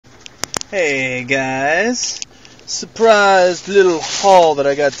Hey guys, surprise little haul that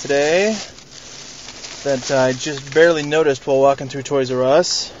I got today that I just barely noticed while walking through Toys R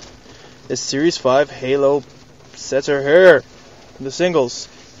Us. This Series 5 Halo sets are here, the singles,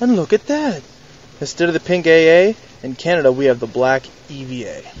 and look at that. Instead of the pink AA, in Canada we have the black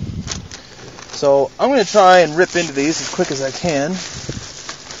EVA. So I'm going to try and rip into these as quick as I can.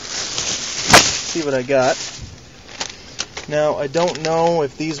 See what I got. Now, I don't know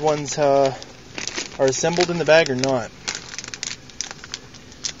if these ones are assembled in the bag or not.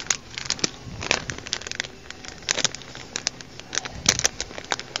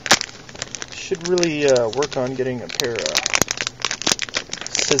 Should really work on getting a pair of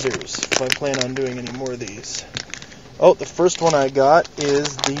scissors if I plan on doing any more of these. Oh, the first one I got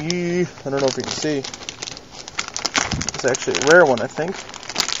is the, I don't know if you can see, it's actually a rare one, I think.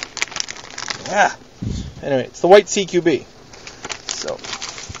 Yeah. Anyway, it's the white CQB. So,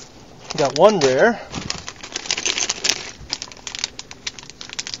 got one rare.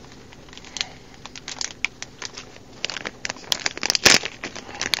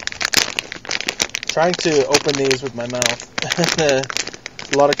 Trying to open these with my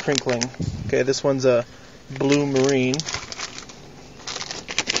mouth. A lot of crinkling. Okay, this one's a blue marine.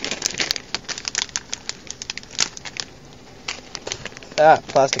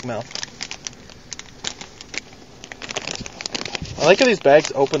 Plastic mouth. I like how these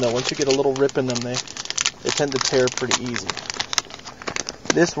bags open though. Once you get a little rip in them, they tend to tear pretty easy.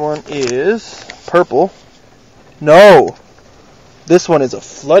 This one is purple. No! This one is a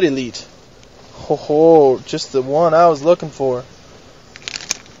Flood Elite. Ho ho, just the one I was looking for.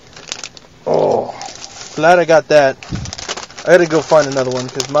 Oh, glad I got that. I gotta go find another one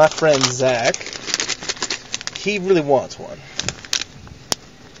because my friend Zach, he really wants one.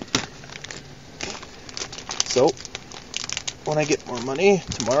 So, when I get more money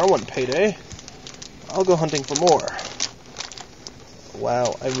tomorrow on payday, I'll go hunting for more.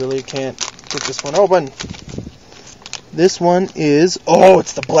 Wow, I really can't get this one open. This one is, oh,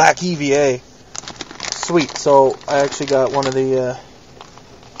 it's the black EVA. Sweet, so I actually got one of the,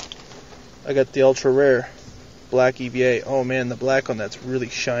 I got the ultra rare black EVA. Oh man, the black on that's really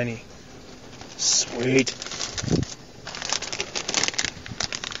shiny. Sweet.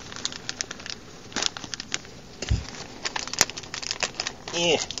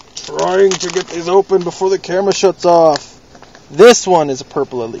 Trying to get these open before the camera shuts off. This one is a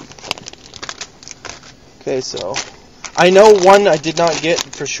purple elite. Okay, so I know one I did not get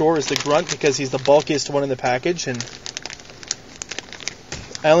for sure is the grunt because he's the bulkiest one in the package, and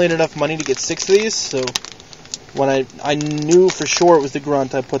I only had enough money to get 6 of these, so when I knew for sure it was the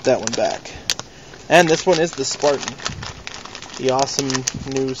grunt, I put that one back. And this one is the Spartan. The awesome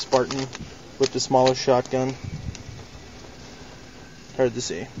new Spartan with the smaller shotgun. Hard to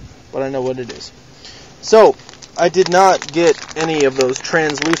see, but I know what it is. So, I did not get any of those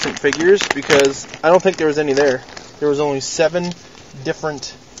translucent figures because I don't think there was any there. There was only 7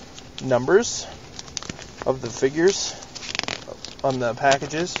 different numbers of the figures on the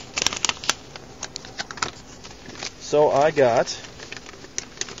packages. So I got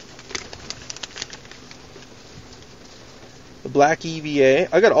the black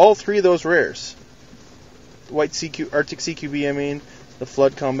EVA. I got all 3 of those rares. White Arctic CQB, I mean. The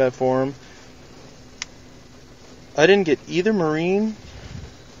Flood Combat Form. I didn't get either Marine.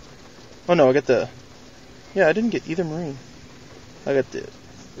 Oh no, I got the... Yeah, I didn't get either Marine. I got the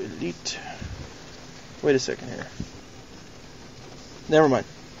Elite. Wait a second here. Never mind.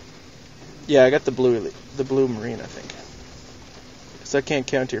 Yeah, I got the blue Elite. The blue Marine, I think. Because I can't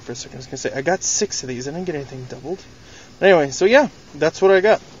count here for a second. I was going to say, I got 6 of these. I didn't get anything doubled. But anyway, so yeah, that's what I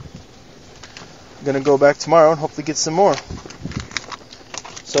got. I'm going to go back tomorrow and hopefully get some more.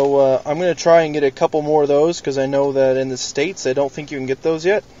 So I'm going to try and get a couple more of those because I know that in the States I don't think you can get those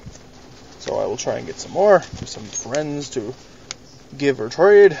yet. So I will try and get some more for some friends to give or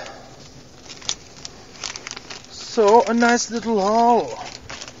trade. So a nice little haul.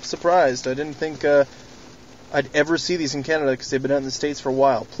 Surprised. I didn't think I'd ever see these in Canada because they've been out in the States for a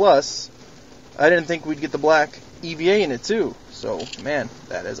while. Plus, I didn't think we'd get the black EVA in it too. So, man,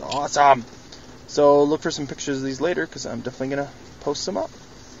 that is awesome. So look for some pictures of these later because I'm definitely going to post them up.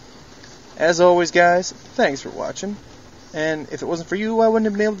 As always, guys, thanks for watching. And if it wasn't for you, I wouldn't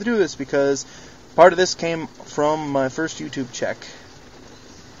have been able to do this because part of this came from my first YouTube check.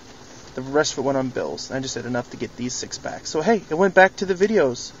 The rest of it went on bills. I just had enough to get these 6 packs. So hey, it went back to the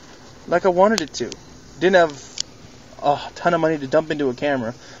videos like I wanted it to. Didn't have a ton of money to dump into a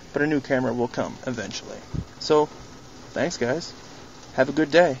camera, but a new camera will come eventually. So, thanks guys. Have a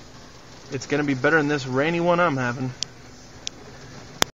good day. It's going to be better than this rainy one I'm having.